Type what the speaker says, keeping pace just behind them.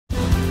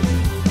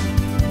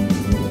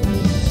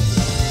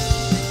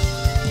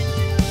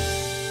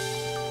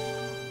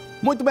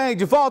Muito bem,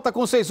 de volta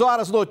com 6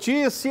 Horas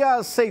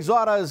Notícias, 6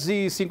 horas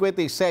e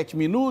 57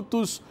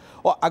 minutos.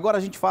 Agora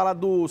a gente fala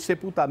do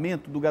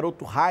sepultamento do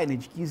garoto Rainer,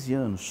 de 15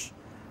 anos.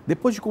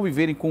 Depois de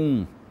conviverem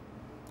com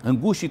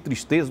angústia e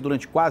tristeza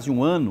durante quase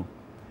um ano,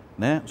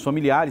 os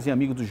familiares e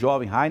amigos do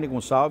jovem Rainer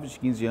Gonçalves, de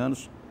 15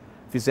 anos,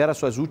 fizeram as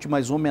suas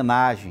últimas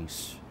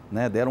homenagens,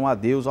 deram um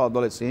adeus ao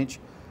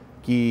adolescente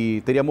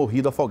que teria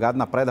morrido afogado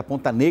na praia da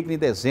Ponta Negra em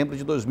dezembro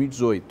de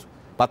 2018.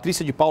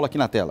 Patrícia de Paula aqui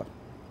na tela.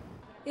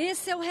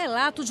 Esse é o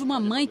relato de uma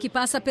mãe que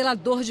passa pela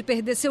dor de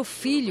perder seu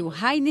filho,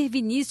 Rainer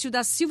Vinícius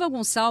da Silva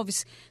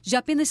Gonçalves, de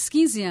apenas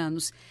 15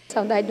 anos. A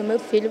saudade do meu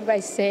filho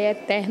vai ser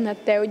eterna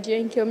até o dia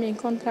em que eu me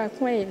encontrar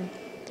com ele.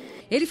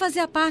 Ele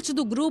fazia parte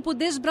do grupo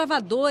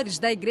Desbravadores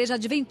da Igreja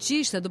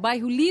Adventista do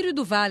bairro Lírio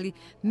do Vale,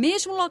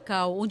 mesmo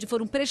local onde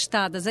foram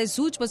prestadas as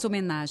últimas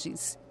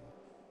homenagens.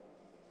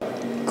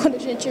 Quando a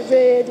gente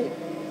vê ele,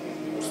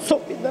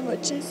 soube da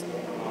notícia,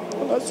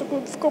 o nosso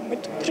grupo ficou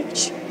muito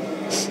triste.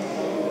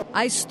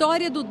 A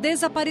história do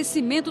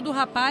desaparecimento do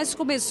rapaz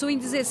começou em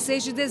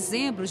 16 de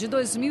dezembro de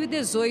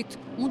 2018,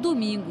 um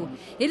domingo.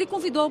 Ele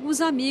convidou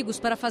alguns amigos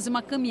para fazer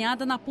uma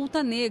caminhada na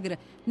Ponta Negra.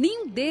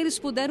 Nenhum deles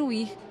puderam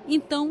ir,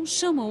 então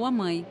chamou a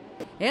mãe.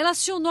 Ela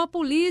acionou a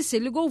polícia e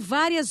ligou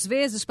várias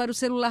vezes para o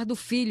celular do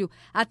filho,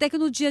 até que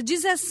no dia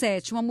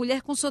 17, uma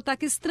mulher com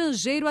sotaque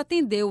estrangeiro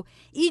atendeu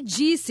e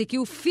disse que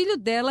o filho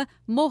dela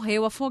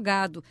morreu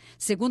afogado.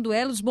 Segundo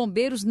ela, os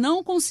bombeiros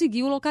não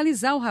conseguiam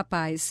localizar o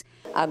rapaz.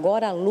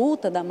 Agora a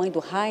luta da mãe do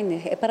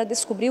Rainer é para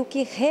descobrir o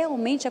que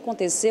realmente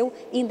aconteceu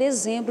em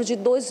dezembro de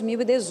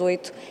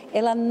 2018.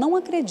 Ela não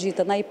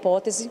acredita na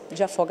hipótese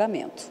de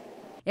afogamento.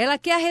 Ela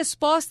quer a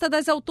resposta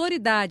das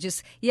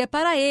autoridades e é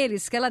para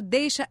eles que ela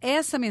deixa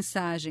essa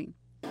mensagem.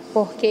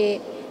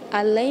 Porque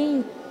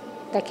além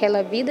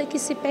daquela vida que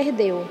se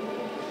perdeu,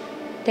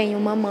 tem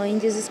uma mãe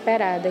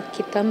desesperada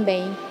que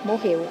também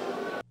morreu.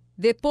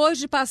 Depois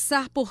de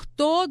passar por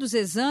todos os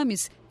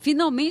exames,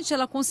 finalmente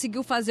ela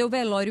conseguiu fazer o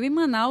velório em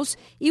Manaus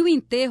e o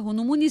enterro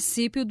no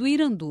município do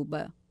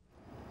Iranduba.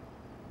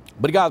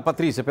 Obrigado,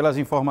 Patrícia, pelas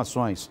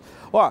informações.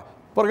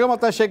 O programa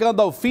está chegando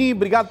ao fim,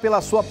 obrigado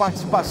pela sua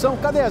participação.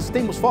 Cadê as?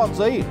 Temos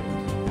fotos aí?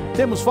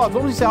 Temos fotos.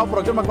 Vamos encerrar o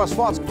programa com as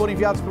fotos que foram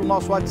enviadas para o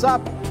nosso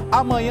WhatsApp.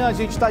 Amanhã a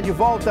gente está de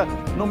volta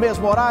no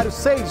mesmo horário,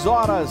 6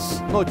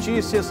 Horas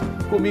Notícias.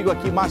 Comigo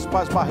aqui, Márcio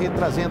Paz Barreto,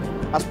 trazendo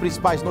as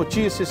principais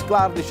notícias,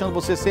 claro, deixando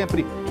você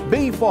sempre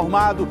bem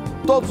informado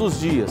todos os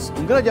dias.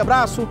 Um grande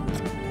abraço,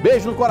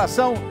 beijo no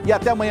coração e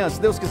até amanhã, se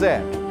Deus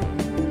quiser.